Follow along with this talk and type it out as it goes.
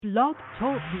Blog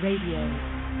Talk Radio.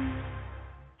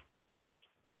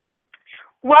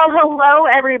 Well, hello,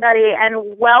 everybody,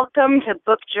 and welcome to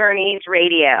Book Journeys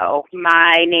Radio.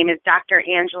 My name is Dr.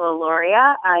 Angela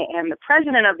Lauria. I am the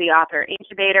president of the Author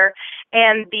Incubator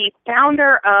and the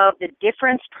founder of the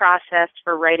Difference Process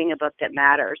for Writing a Book That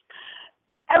Matters.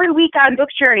 Every week on Book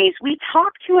Journeys, we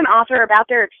talk to an author about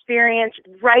their experience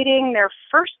writing their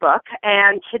first book,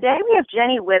 and today we have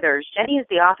Jennie Withers. Jennie is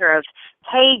the author of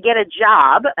Hey, Get a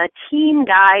Job, a teen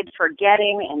guide for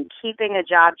getting and keeping a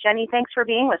job. Jennie, thanks for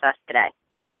being with us today.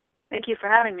 Thank you for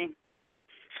having me.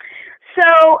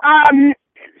 So tell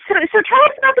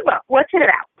us about the book. What's it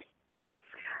about?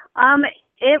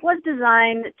 It was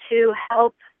designed to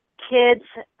help kids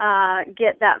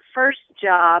get that first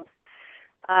job,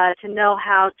 to know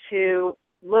how to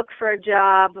look for a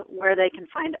job, where they can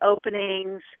find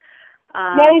openings.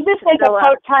 Now, is this like a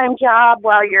part-time job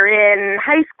while you're in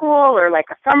high school, or like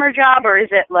a summer job, or is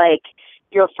it like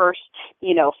your first,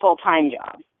 full-time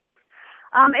job?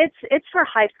 It's for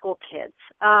high school kids.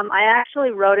 I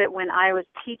actually wrote it when I was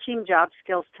teaching job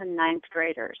skills to ninth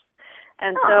graders.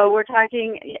 And so we're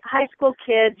talking high school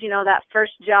kids, that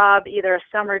first job, either a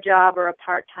summer job or a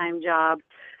part-time job,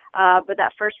 but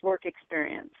that first work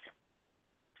experience.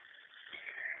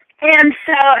 And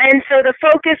so the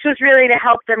focus was really to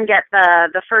help them get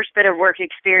the first bit of work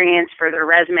experience for their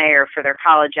resume or for their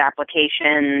college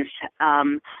applications.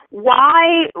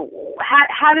 Why?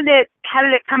 How did it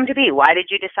come to be? Why did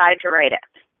you decide to write it?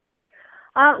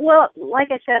 Well,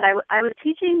 like I said, I was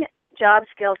teaching job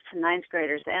skills to ninth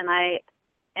graders, and I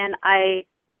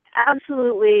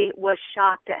absolutely was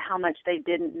shocked at how much they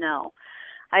didn't know.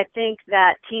 I think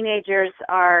that teenagers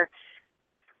are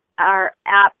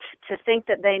apt to think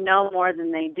that they know more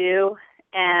than they do,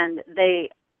 and they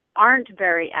aren't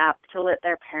very apt to let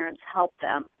their parents help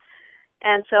them.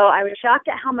 And so I was shocked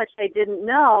at how much they didn't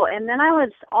know, and then I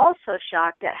was also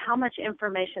shocked at how much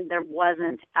information there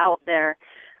wasn't out there.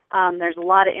 There's a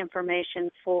lot of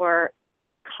information for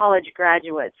college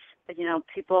graduates,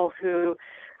 people who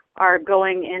are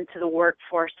going into the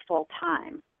workforce full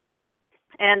time.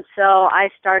 And so I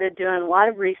started doing a lot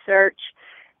of research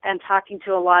and talking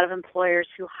to a lot of employers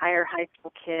who hire high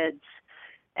school kids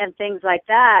and things like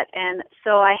that. And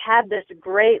so I had this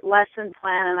great lesson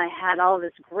plan, and I had all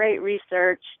this great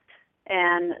research,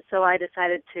 and so I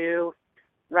decided to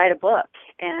write a book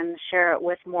and share it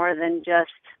with more than just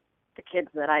the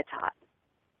kids that I taught.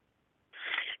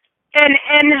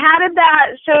 And how did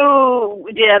that, so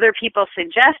did other people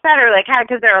suggest that, or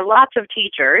because there are lots of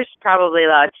teachers, probably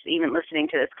lots even listening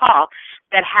to this call,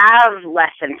 that have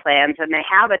lesson plans and they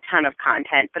have a ton of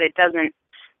content, but it doesn't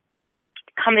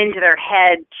come into their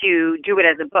head to do it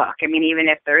as a book. I mean, even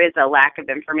if there is a lack of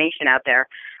information out there,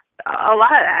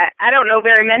 I don't know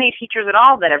very many teachers at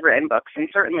all that have written books, and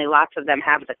certainly lots of them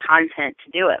have the content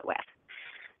to do it with.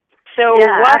 So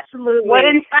yeah, absolutely. What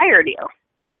inspired you?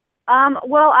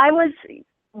 Well, I was,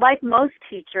 like most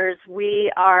teachers, we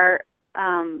are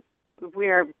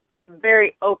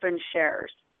very open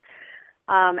sharers.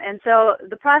 And so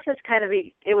the process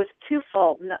it was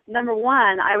twofold. Number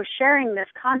one, I was sharing this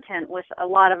content with a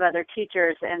lot of other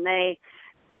teachers, and I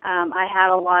had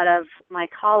a lot of my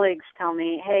colleagues tell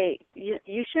me, hey,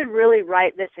 you should really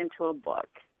write this into a book,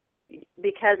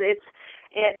 because it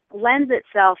lends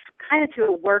itself kind of to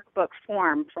a workbook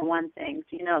form, for one thing.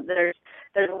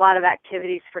 There's a lot of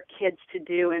activities for kids to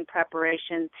do in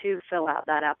preparation to fill out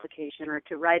that application or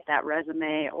to write that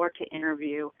resume or to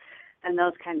interview and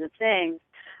those kinds of things.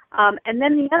 And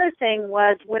then the other thing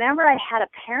was, whenever I had a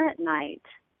parent night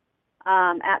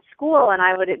at school and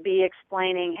I would be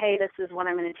explaining, hey, this is what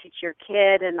I'm going to teach your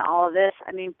kid and all of this,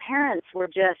 I mean, parents were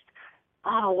just,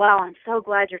 oh, wow, I'm so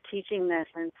glad you're teaching this.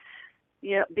 And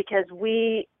because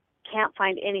we can't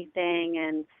find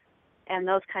anything and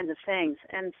those kinds of things.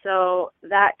 And so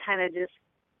that kind of just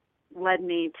led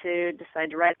me to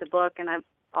decide to write the book, and I've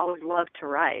always loved to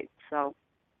write. So,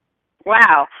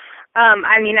 wow.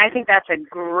 I think that's a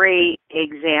great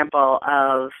example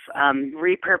of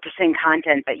repurposing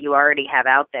content that you already have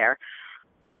out there.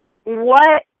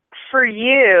 What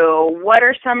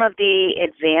are some of the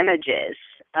advantages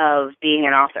of being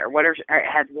an author?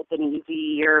 Has it been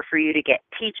easier for you to get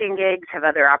teaching gigs? Have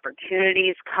other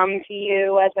opportunities come to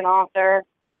you as an author?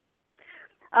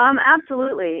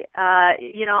 Absolutely.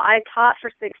 I taught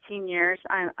for 16 years.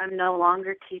 I'm no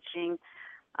longer teaching.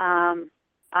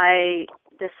 I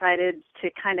decided to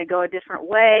kind of go a different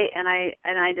way, and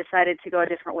I decided to go a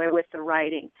different way with the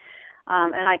writing.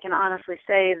 And I can honestly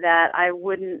say that I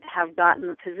wouldn't have gotten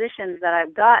the positions that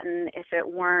I've gotten if it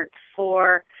weren't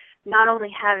for not only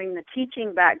having the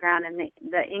teaching background and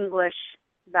the English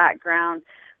background,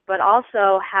 but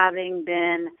also having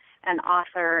been an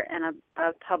author and a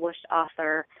published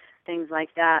author, things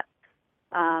like that.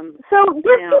 So give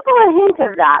people a hint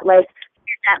of that. Like,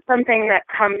 is that something that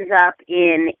comes up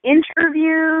in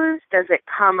interviews? Does it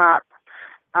come up,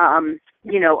 on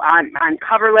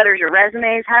cover letters or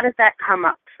resumes? How does that come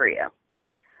up for you?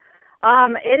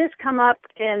 It has come up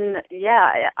in,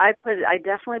 I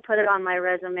definitely put it on my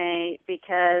resume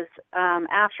because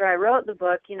after I wrote the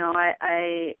book,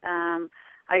 I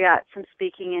got some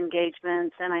speaking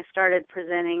engagements and I started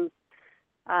presenting.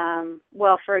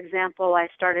 For example, I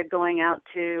started going out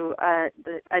to a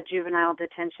juvenile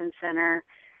detention center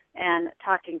and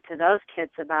talking to those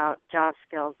kids about job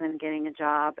skills and getting a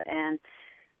job, and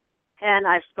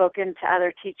I've spoken to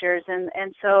other teachers,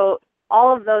 and so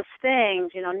all of those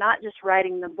things, not just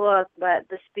writing the book, but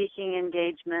the speaking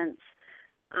engagements,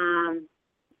 and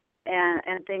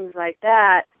things like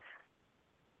that,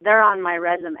 they're on my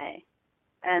resume,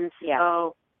 and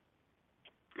so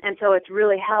it's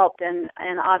really helped, and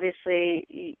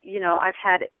obviously, I've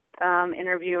had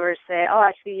interviewers say, "Oh,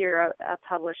 I see you're a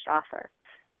published author,"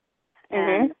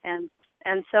 and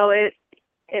so it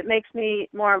makes me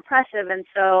more impressive, and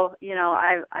so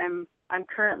I'm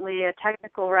currently a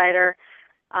technical writer,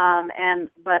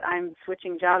 but I'm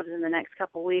switching jobs in the next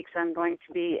couple weeks. I'm going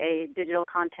to be a digital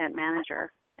content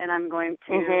manager, and I'm going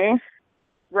to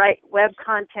write web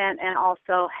content and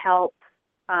also help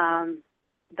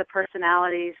the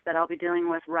personalities that I'll be dealing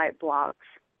with write blogs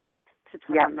to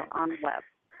put on the web.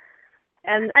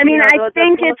 And I mean, I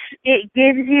think it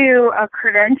gives you a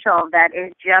credential that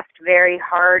is just very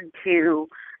hard to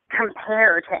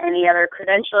compare to any other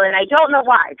credential, and I don't know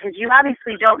why, because you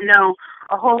obviously don't know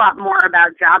a whole lot more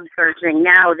about job searching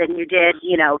now than you did,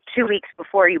 2 weeks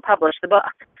before you published the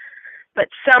book. But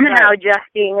somehow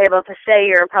just being able to say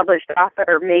you're a published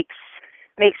author makes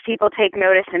people take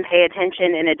notice and pay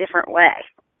attention in a different way.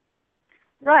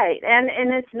 Right,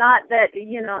 and it's not that,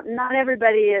 not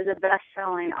everybody is a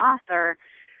best-selling author.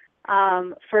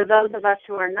 For those of us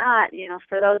who are not,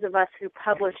 for those of us who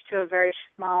publish to a very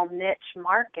small niche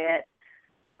market,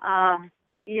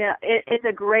 it's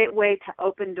a great way to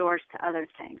open doors to other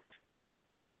things.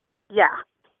 Yeah.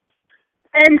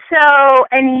 And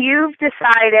you've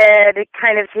decided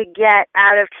kind of to get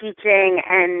out of teaching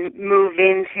and move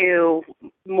into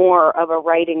more of a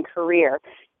writing career.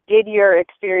 Did your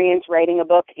experience writing a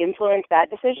book influence that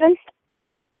decision?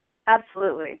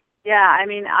 Absolutely. Yeah, I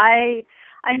mean, I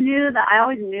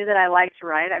always knew that I liked to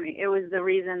write. I mean, it was the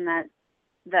reason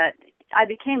that I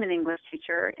became an English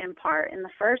teacher in part in the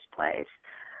first place.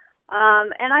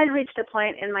 And I reached a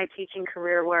point in my teaching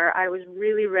career where I was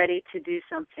really ready to do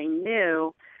something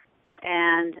new.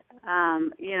 And,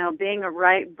 being a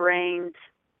right-brained,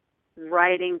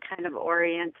 writing kind of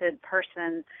oriented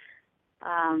person,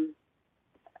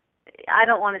 I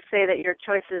don't want to say that your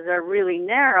choices are really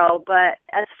narrow, but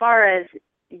as far as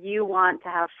you want to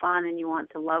have fun and you want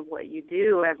to love what you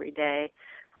do every day,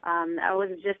 that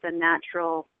was just a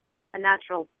natural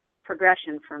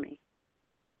progression for me.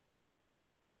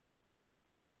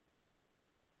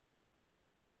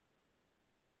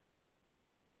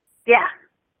 Yeah.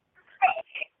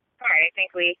 Sorry, I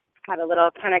think we had a little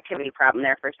connectivity problem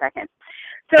there for a second.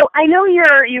 So I know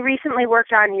you recently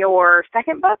worked on your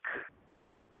second book.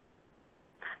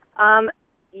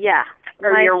 Yeah.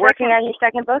 Or you're working on your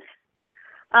second book?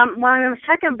 My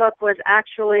second book was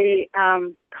actually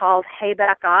called Hey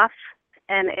Back Off,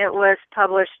 and it was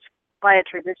published by a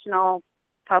traditional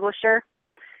publisher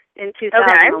in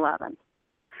 2011. Okay.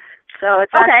 So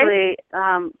it's actually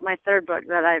my third book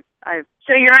that I've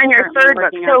So you're on your third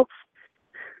book. So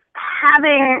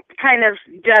having kind of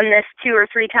done this 2 or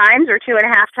 3 times or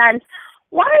 2.5 times,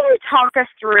 why don't you talk us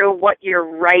through what's your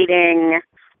writing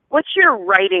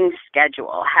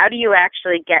schedule? How do you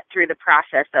actually get through the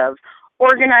process of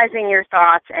organizing your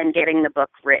thoughts and getting the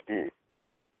book written?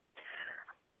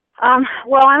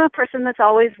 Well, I'm a person that's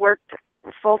always worked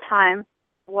full-time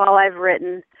while I've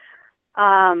written.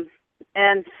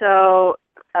 And so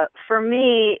for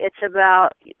me, it's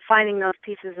about finding those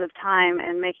pieces of time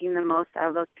and making the most out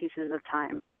of those pieces of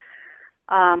time.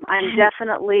 I'm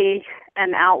definitely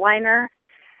an outliner,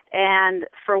 and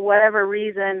for whatever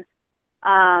reason,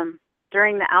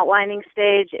 during the outlining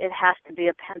stage, it has to be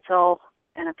a pencil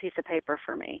and a piece of paper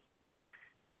for me.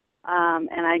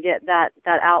 And I get that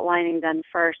outlining done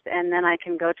first, and then I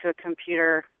can go to a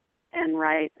computer and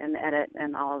write and edit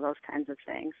and all of those kinds of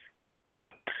things.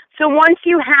 So once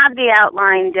you have the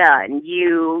outline done,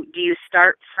 do you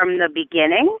start from the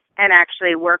beginning and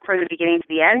actually work from the beginning to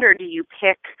the end, or do you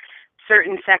pick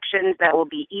certain sections that will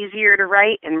be easier to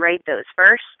write and write those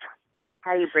first?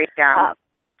 How do you break down?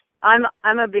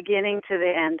 I'm a beginning to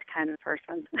the end kind of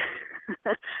person.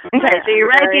 Okay, so you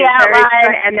write the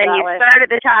outline, and then you start at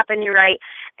the top and you write.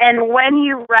 And when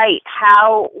you write,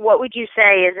 what would you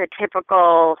say is a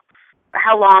typical?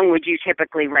 How long would you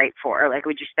typically write for? Like,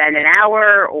 would you spend an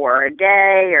hour or a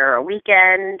day or a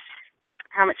weekend?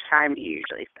 How much time do you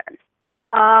usually spend?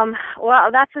 Well,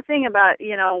 that's the thing about,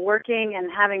 working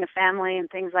and having a family and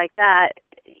things like that.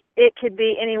 It could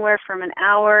be anywhere from an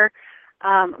hour.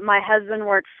 My husband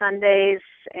works Sundays,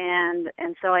 and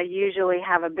so I usually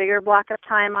have a bigger block of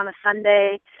time on a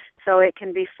Sunday, so it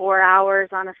can be 4 hours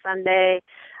on a Sunday,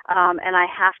 and I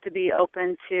have to be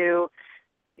open to,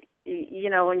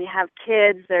 when you have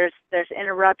kids, there's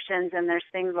interruptions and there's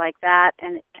things like that,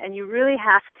 and you really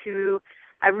have to.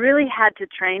 I really had to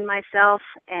train myself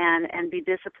and be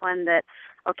disciplined that,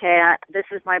 okay, this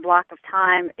is my block of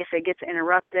time. If it gets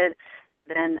interrupted,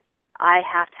 then I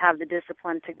have to have the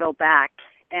discipline to go back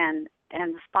and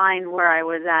find where I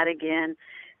was at again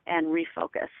and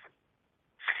refocus.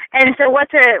 And so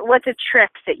what's a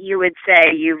trick that you would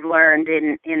say you've learned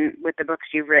in with the books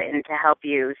you've written to help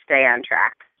you stay on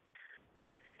track?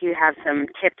 Do you have some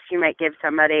tips you might give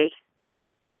somebody?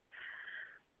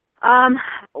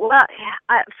 Well,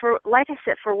 like I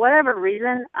said, for whatever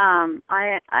reason,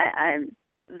 I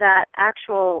that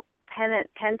actual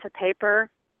pen to paper,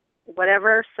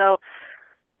 whatever. So,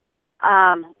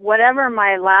 whatever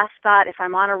my last thought, if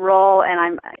I'm on a roll and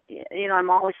I'm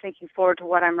always thinking forward to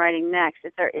what I'm writing next.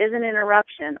 If there is an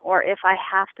interruption, or if I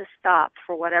have to stop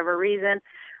for whatever reason,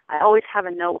 I always have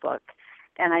a notebook.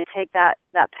 And I take that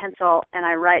pencil and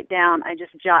I write down, I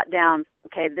just jot down,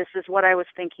 okay, this is what I was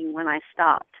thinking when I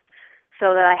stopped,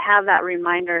 so that I have that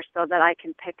reminder so that I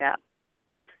can pick up.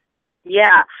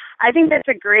 Yeah, I think that's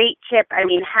a great tip. I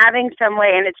mean, having some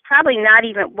way, and it's probably not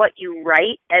even what you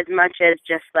write as much as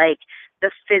just like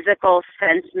the physical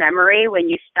sense memory. When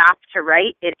you stop to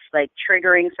write, it's like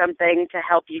triggering something to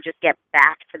help you just get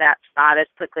back to that spot as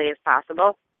quickly as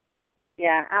possible.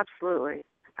 Yeah, absolutely.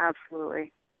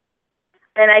 Absolutely.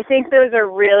 And I think those are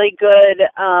really good,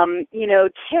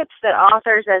 tips that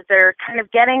authors, as they're kind of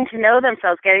getting to know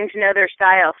themselves, getting to know their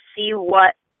style, see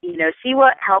what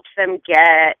helps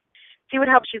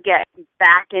you get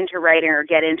back into writing or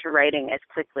get into writing as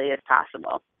quickly as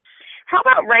possible. How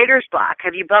about writer's block?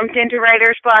 Have you bumped into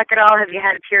writer's block at all? Have you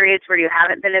had periods where you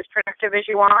haven't been as productive as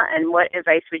you want? And what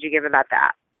advice would you give about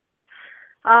that?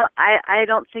 I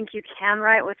don't think you can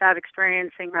write without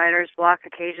experiencing writer's block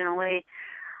occasionally.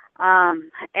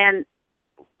 And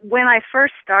when I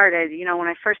first started, when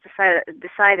I first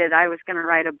decided I was going to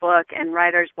write a book and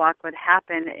writer's block would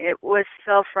happen, it was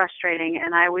so frustrating.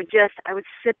 And I would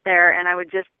sit there and I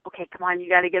would just, okay, come on, you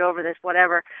got to get over this,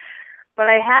 whatever. But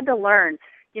I had to learn,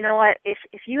 you know what, if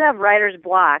you have writer's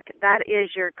block, that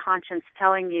is your conscience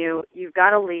telling you, you've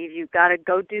got to leave, you've got to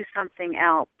go do something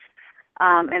else.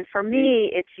 And for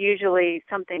me, it's usually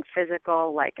something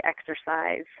physical like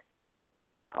exercise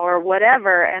or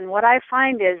whatever. And what I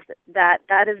find is that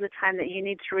is the time that you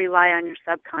need to rely on your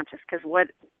subconscious, because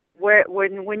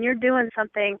when you're doing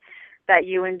something that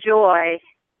you enjoy,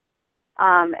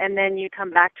 and then you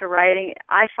come back to writing,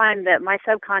 I find that my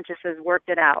subconscious has worked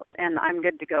it out, and I'm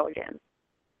good to go again.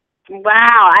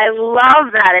 Wow, I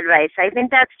love that advice. I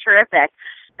think that's terrific.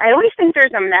 I always think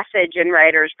there's a message in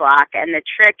writer's block, and the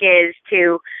trick is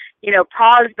to,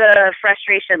 pause the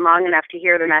frustration long enough to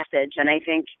hear the message. And I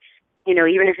think,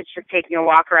 even if it's just taking a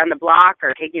walk around the block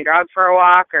or taking your dog for a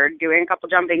walk or doing a couple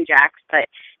jumping jacks, but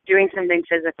doing something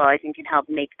physical, I think can help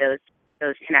make those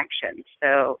connections.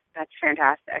 So that's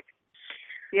fantastic.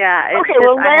 Yeah. Okay.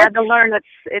 I had to learn that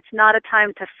it's not a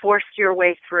time to force your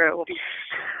way through.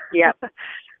 Yep.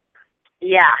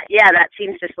 Yeah, that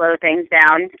seems to slow things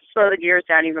down, slow the gears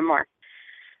down even more.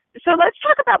 So let's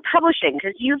talk about publishing,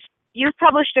 because you've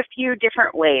published a few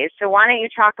different ways. So why don't you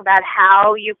talk about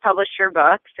how you publish your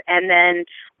books, and then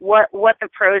what the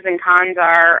pros and cons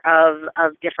are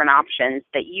of different options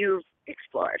that you've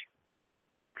explored?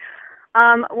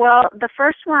 Well, the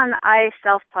first one I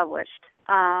self-published,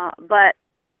 but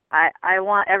I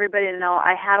want everybody to know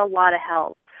I had a lot of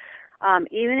help.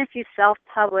 Even if you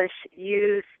self-publish,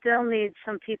 you still need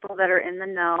some people that are in the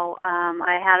know.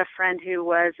 I had a friend who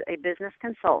was a business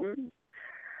consultant,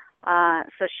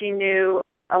 so she knew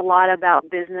a lot about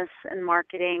business and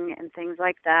marketing and things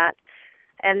like that.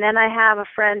 And then I have a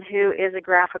friend who is a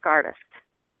graphic artist,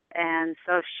 and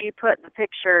so she put the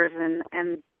pictures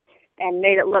and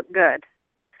made it look good,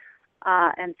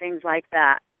 and things like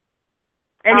that.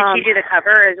 And did she do the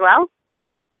cover as well?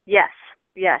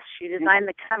 Yes, she designed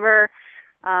the cover,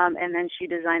 and then she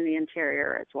designed the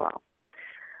interior as well.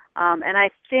 And I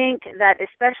think that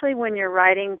especially when you're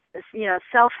writing,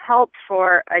 self-help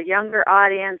for a younger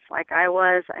audience like I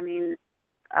was,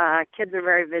 kids are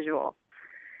very visual.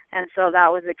 And so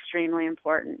that was extremely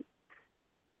important.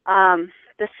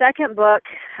 The second book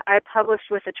I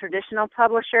published with a traditional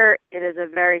publisher. It is a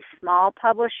very small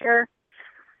publisher,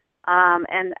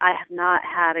 and I have not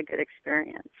had a good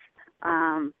experience.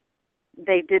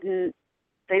 They didn't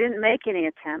make any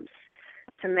attempts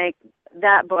to make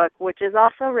that book, which is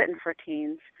also written for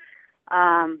teens,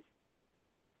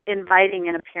 inviting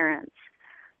in appearance.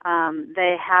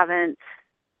 They haven't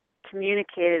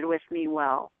communicated with me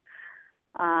well,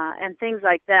 and things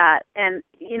like that. And,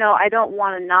 I don't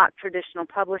want to knock traditional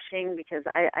publishing because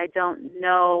I don't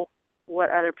know what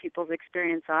other people's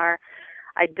experience are.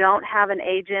 I don't have an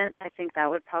agent. I think that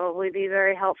would probably be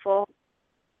very helpful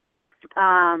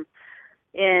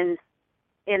in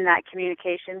that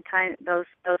communication, those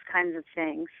kinds of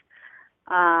things.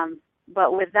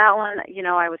 But with that one,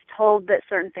 I was told that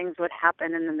certain things would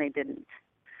happen, and then they didn't.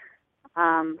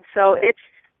 So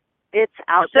it's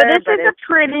out there. So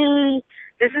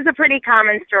this is a pretty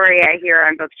common story I hear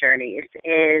on Book Journeys,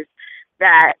 is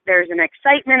that there's an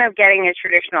excitement of getting a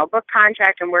traditional book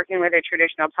contract and working with a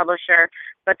traditional publisher,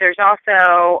 but there's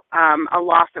also a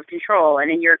loss of control.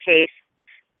 And in your case,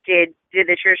 did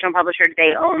the traditional publisher, did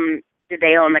they own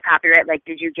the copyright? Like,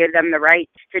 did you give them the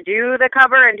rights to do the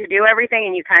cover and to do everything,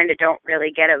 and you kind of don't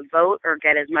really get a vote or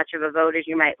get as much of a vote as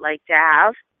you might like to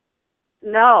have?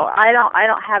 No, I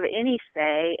don't have any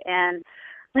say. And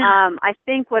I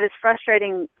think what is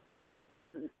frustrating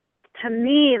to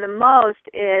me the most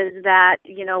is that,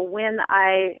 when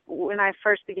I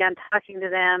first began talking to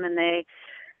them, and they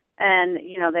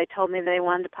told me they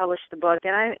wanted to publish the book,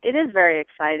 and it is very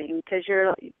exciting because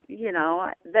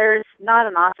there's not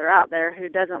an author out there who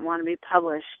doesn't want to be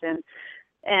published, and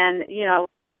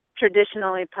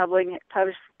traditionally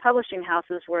publishing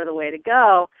houses were the way to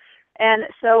go. And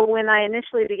so when I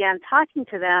initially began talking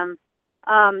to them,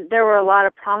 there were a lot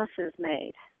of promises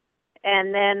made.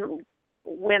 And then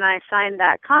when I signed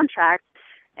that contract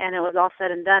and it was all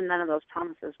said and done, none of those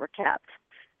promises were kept.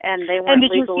 And they weren't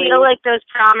legally. And did you feel like those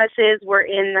promises were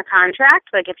in the contract?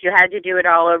 Like, if you had to do it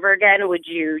all over again, would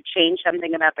you change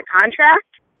something about the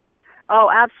contract? Oh,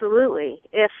 absolutely.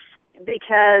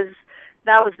 Because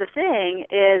that was the thing,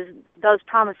 is those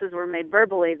promises were made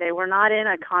verbally. They were not in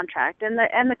a contract. And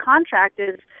the contract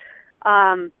is,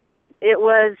 it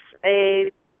was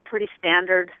a pretty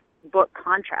standard book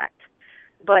contract.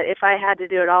 But if I had to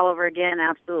do it all over again,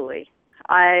 absolutely.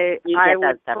 I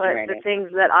would put the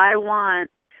things that I want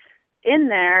in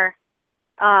there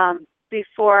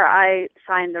before I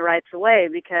signed the rights away,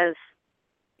 because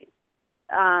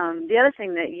the other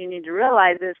thing that you need to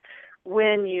realize is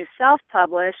when you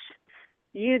self-publish,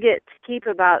 you get to keep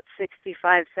about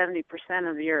 65-70%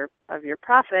 of your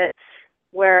profit,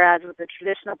 whereas with a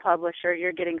traditional publisher,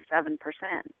 you're getting 7%.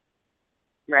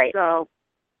 Right. So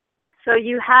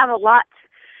you have a lot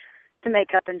to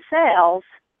make up in sales,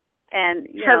 and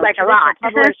like a lot.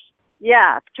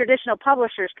 Yeah, traditional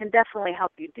publishers can definitely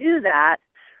help you do that,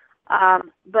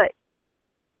 but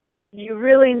you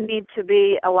really need to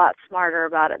be a lot smarter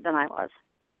about it than I was.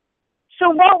 So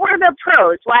what were the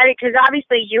pros? Why? Because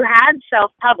obviously you had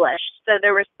self-published, so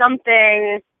there was some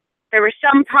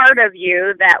part of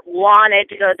you that wanted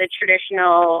to go the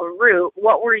traditional route.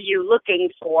 What were you looking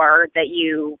for that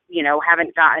you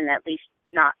haven't gotten, at least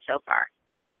not so far?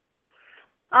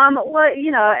 Well,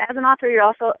 as an author,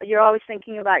 you're always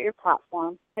thinking about your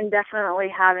platform, and definitely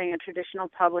having a traditional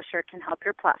publisher can help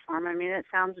your platform. I mean, it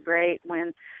sounds great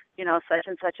when, such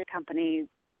and such a company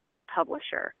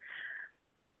publisher.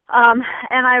 And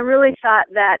I really thought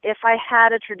that if I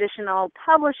had a traditional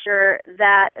publisher,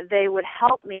 that they would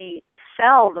help me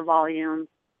sell the volume,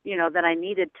 that I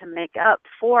needed to make up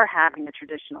for having a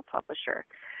traditional publisher.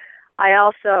 I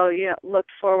also,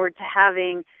 looked forward to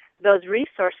having those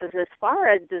resources as far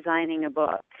as designing a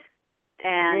book.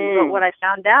 And but what I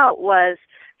found out was,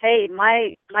 hey,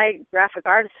 my graphic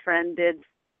artist friend did,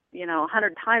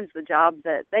 100 times the job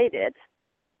that they did.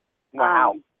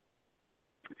 Wow.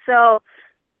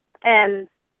 And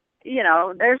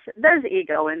there's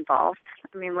ego involved.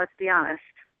 I mean, let's be honest.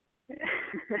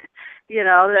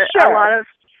 Sure.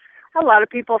 A lot of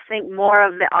people think more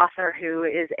of the author who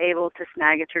is able to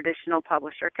snag a traditional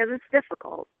publisher because it's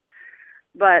difficult.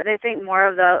 But they think more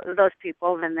of those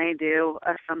people than they do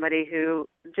of somebody who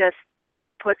just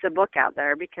puts a book out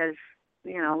there because,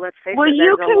 let's face it,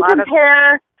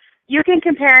 you can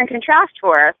compare and contrast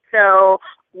for us. So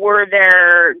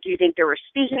do you think there were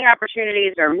speaking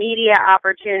opportunities or media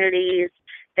opportunities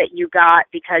that you got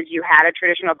because you had a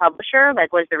traditional publisher?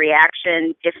 Like, was the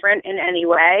reaction different in any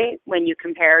way when you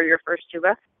compare your first two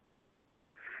books?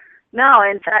 No,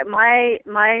 in fact,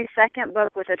 my second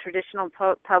book with a traditional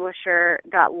publisher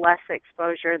got less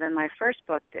exposure than my first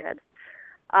book did.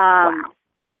 Wow.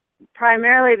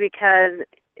 Primarily because,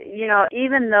 you know,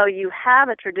 even though you have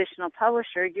a traditional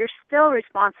publisher, you're still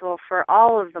responsible for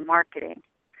all of the marketing.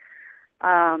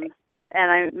 And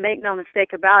I make no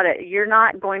mistake about it, you're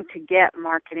not going to get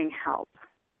marketing help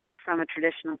from a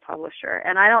traditional publisher.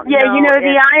 And I don't know. Yeah, you know,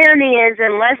 the irony is,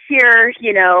 unless you're,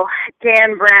 you know,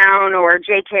 Dan Brown or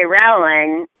J.K.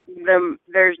 Rowling,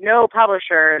 there's no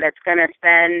publisher that's going to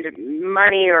spend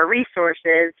money or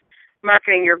resources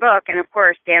marketing your book. And of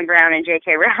course, Dan Brown and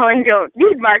J.K. Rowling don't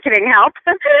need marketing help.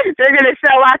 They're going to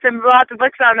sell lots of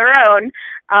books on their own.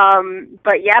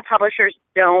 But yeah, publishers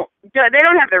they don't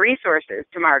have the resources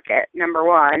to market, number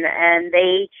one, and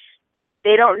they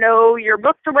don't know your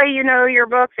book the way you know your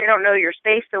book. They don't know your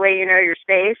space the way you know your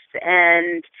space,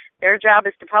 and their job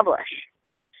is to publish.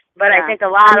 But yeah. I think a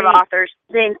lot of authors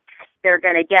think they're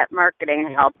going to get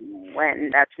marketing help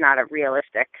when that's not a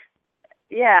realistic.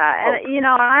 Yeah, and you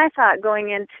know, I thought going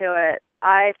into it,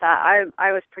 I thought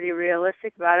I was pretty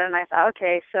realistic about it, and I thought,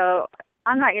 okay, so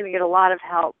I'm not going to get a lot of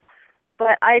help,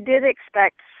 but I did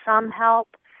expect some help,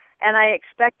 and I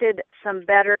expected some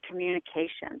better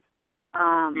communication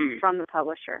from the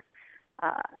publisher.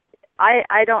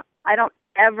 I don't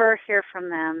ever hear from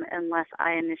them unless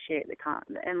I initiate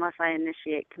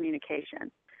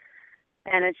communication.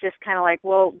 And it's just kind of like,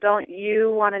 well, don't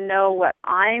you want to know what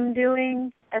I'm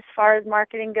doing as far as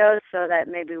marketing goes so that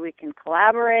maybe we can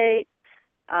collaborate?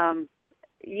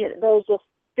 There's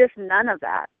just none of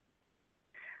that.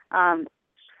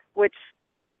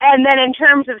 And then in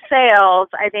terms of sales,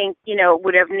 I think, you know, it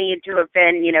would have needed to have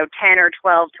been, you know, 10 or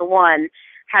 12 to 1.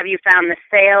 Have you found the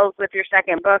sales with your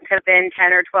second book have been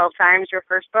 10 or 12 times your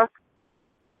first book?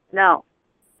 No,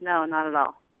 not at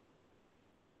all.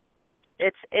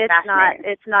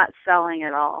 It's not selling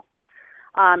at all.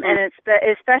 And it's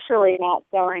especially not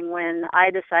selling when I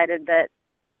decided that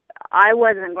I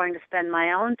wasn't going to spend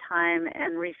my own time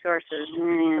and resources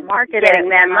to market getting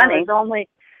that money.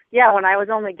 When I was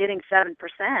only getting 7%,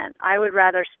 I would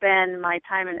rather spend my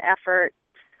time and effort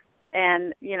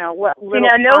and, you know, what little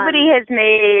nobody's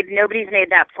made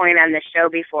that point on the show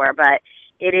before, but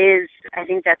it is, I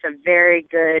think that's a very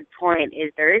good point,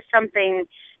 is there is something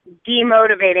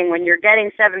demotivating when you're getting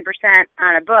 7%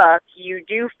 on a book. You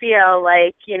do feel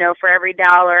like, you know, for every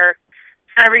dollar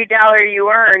you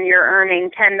earn, you're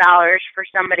earning $10 for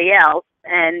somebody else.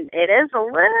 And it is a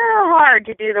little hard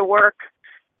to do the work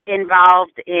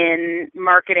involved in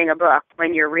marketing a book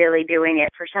when you're really doing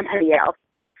it for somebody else.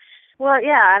 Well,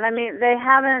 yeah, and I mean, they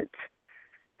haven't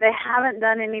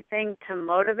done anything to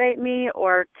motivate me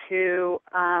or to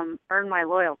earn my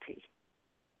loyalty,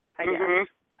 I guess. Mm-hmm.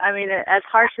 I mean, as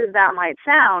harsh as that might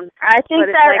sound, I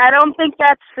don't think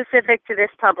that's specific to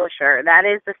this publisher. That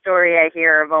is the story I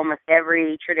hear of almost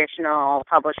every traditional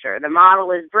publisher. The model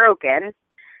is broken,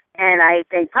 and I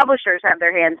think publishers have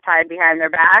their hands tied behind their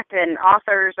back, and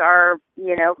authors are,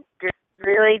 you know, just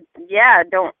really,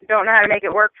 don't know how to make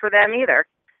it work for them either.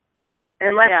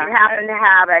 Unless you happen to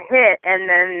have a hit, and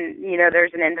then, you know,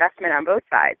 there's an investment on both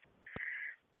sides.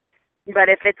 But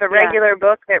if it's a regular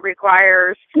book that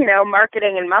requires, you know,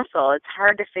 marketing and muscle, it's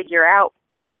hard to figure out,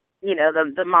 you know,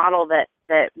 the model that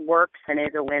works and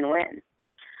is a win-win.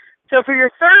 So for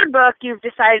your third book, you've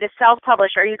decided to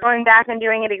self-publish. Are you going back and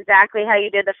doing it exactly how you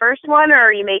did the first one, or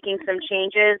are you making some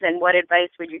changes? And what advice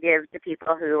would you give to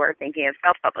people who are thinking of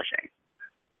self-publishing?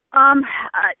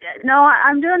 No,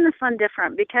 I'm doing this one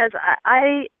different because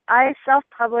I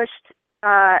self-published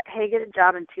Hey, Get a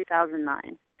Job in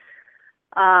 2009.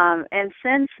 And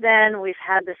since then, we've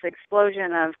had this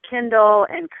explosion of Kindle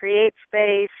and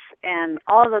CreateSpace and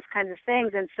all of those kinds of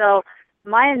things. And so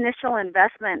my initial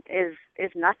investment is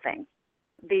nothing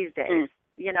these days.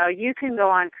 You know, you can go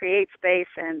on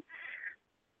CreateSpace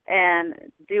and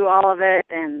do all of it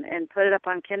and put it up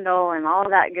on Kindle and all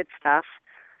of that good stuff.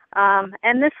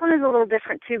 And this one is a little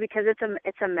different too because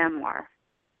it's a memoir.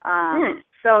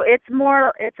 So it's more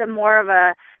of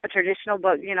a traditional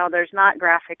book. You know, there's not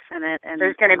graphics in it, and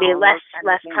there's going to be less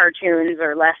cartoons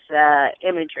or less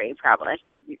imagery, probably.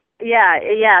 Yeah.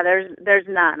 There's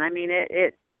none. I mean,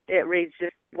 it reads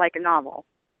just like a novel,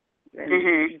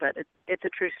 but it's a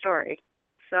true story.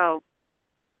 So.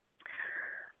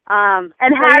 So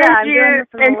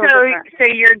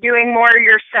you're doing more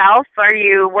yourself? Are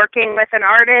you working with an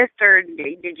artist, or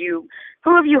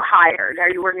who have you hired? Are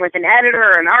you working with an editor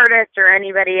or an artist or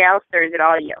anybody else, or is it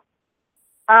all you?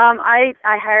 I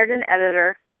hired an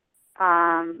editor,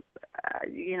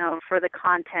 for the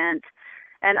content.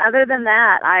 And other than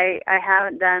that, I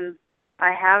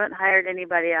haven't hired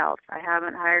anybody else. I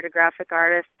haven't hired a graphic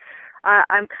artist.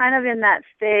 I'm kind of in that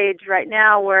stage right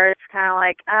now where it's kind of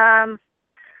like,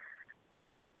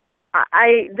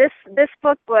 this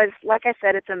book was, like I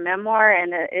said, it's a memoir,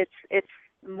 and it's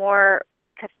more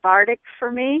cathartic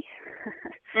for me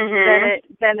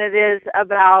than it is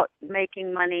about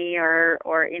making money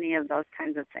or any of those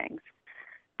kinds of things.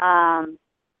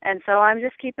 And so I'm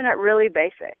just keeping it really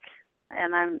basic,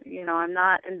 and I'm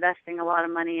not investing a lot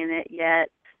of money in it yet.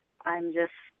 I'm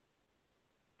just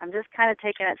kind of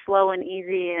taking it slow and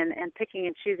easy, and picking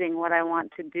and choosing what I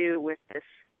want to do with this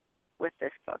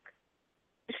book.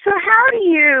 So how do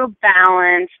you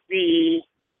balance the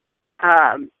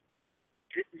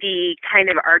kind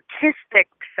of artistic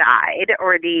side,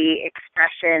 or the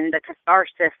expression, the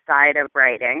catharsis side of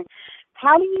writing?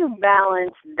 How do you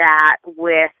balance that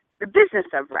with the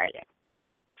business of writing?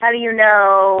 How do you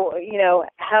know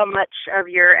how much of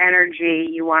your energy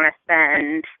you want to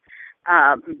spend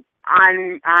on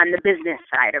the business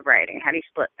side of writing? How do you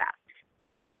split that?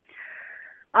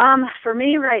 For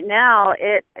me right now,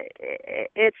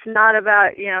 it's not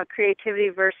about, creativity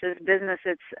versus business.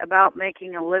 It's about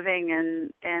making a living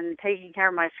and taking care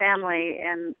of my family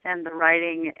and the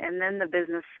writing, and then the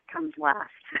business comes last,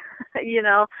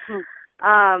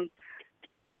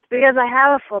 because I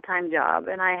have a full-time job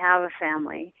and I have a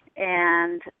family.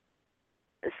 And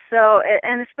so,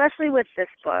 and especially with this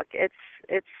book, it's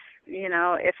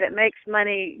if it makes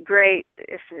money, great.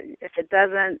 If it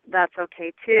doesn't, that's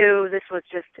okay too.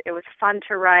 It was fun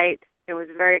to write. It was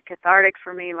very cathartic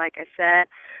for me, like I said.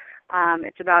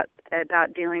 It's about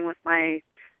dealing with my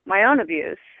own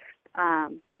abuse,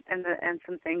 and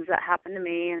some things that happened to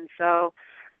me. And so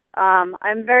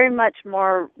I'm very much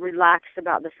more relaxed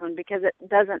about this one, because it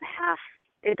doesn't have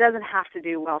to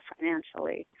do well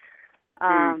financially.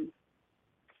 And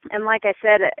like I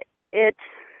said,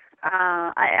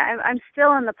 I'm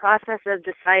still in the process of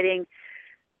deciding,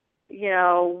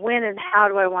 when and how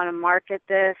do I want to market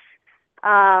this.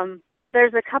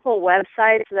 There's a couple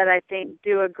websites that I think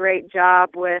do a great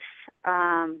job with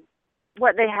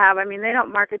what they have. I mean, they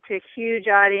don't market to a huge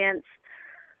audience,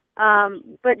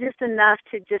 but just enough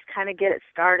to just kind of get it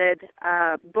started.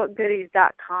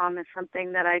 Bookgoodies.com is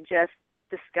something that I just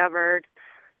discovered.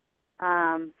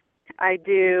 I'll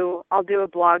do a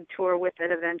blog tour with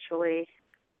it eventually.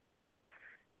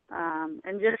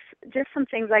 And just some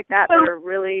things like that that are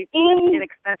really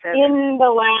inexpensive. In the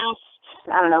last,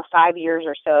 5 years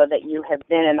or so that you have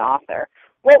been an author,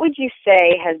 what would you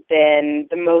say has been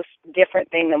the most different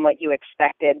thing than what you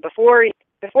expected before you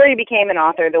became an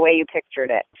author, the way you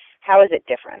pictured it? How is it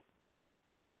different?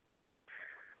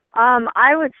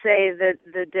 I would say that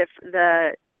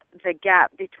the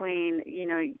gap between,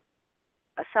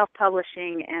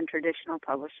 self-publishing and traditional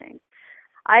publishing.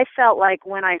 I felt like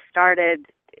when I started,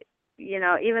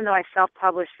 even though I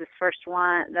self-published the first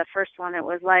one, it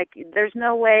was like, there's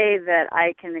no way that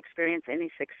I can experience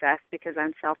any success because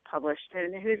I'm self-published.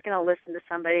 And who's going to listen to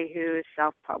somebody who is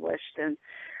self-published? And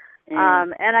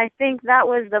I think that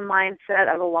was the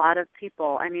mindset of a lot of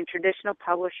people. I mean, traditional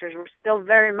publishers were still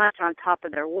very much on top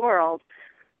of their world.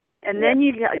 And then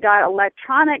you got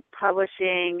electronic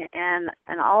publishing and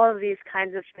all of these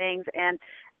kinds of things, and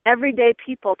everyday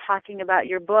people talking about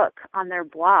your book on their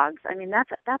blogs. I mean,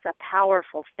 that's a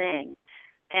powerful thing.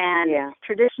 And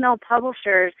traditional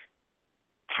publishers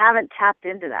haven't tapped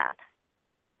into that.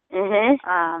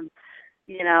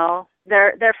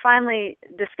 They're finally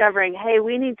discovering, hey,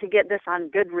 we need to get this on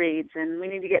Goodreads, and we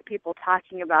need to get people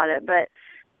talking about it. But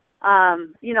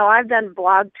I've done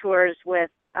blog tours with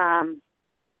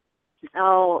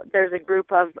there's a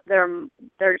group of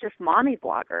they're just mommy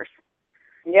bloggers.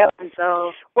 Yep. And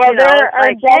so, there are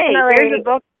like, definitely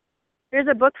here's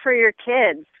a book for your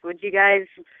kids. Would you guys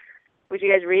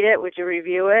read it? Would you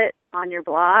review it on your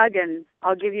blog? And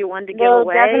I'll give you one to give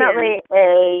away.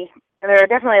 There are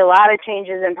definitely a lot of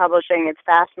changes in publishing. It's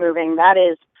fast moving. That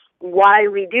is why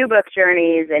we do book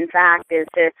journeys, in fact, is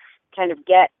to kind of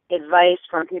get advice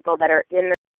from people that are in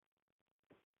the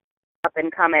up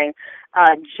and coming.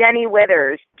 Jennie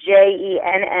Withers, Jennie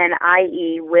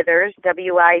Withers,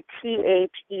 Withers,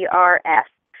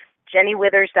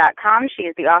 JennieWithers.com. She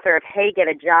is the author of Hey, Get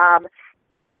a Job,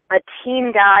 a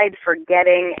teen guide for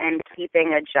getting and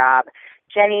keeping a job.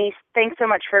 Jennie, thanks so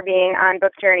much for being on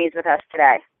Book Journeys with us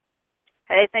today.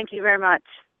 Hey, thank you very much.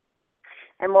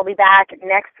 And we'll be back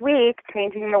next week,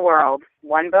 changing the world,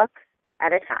 one book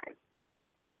at a time.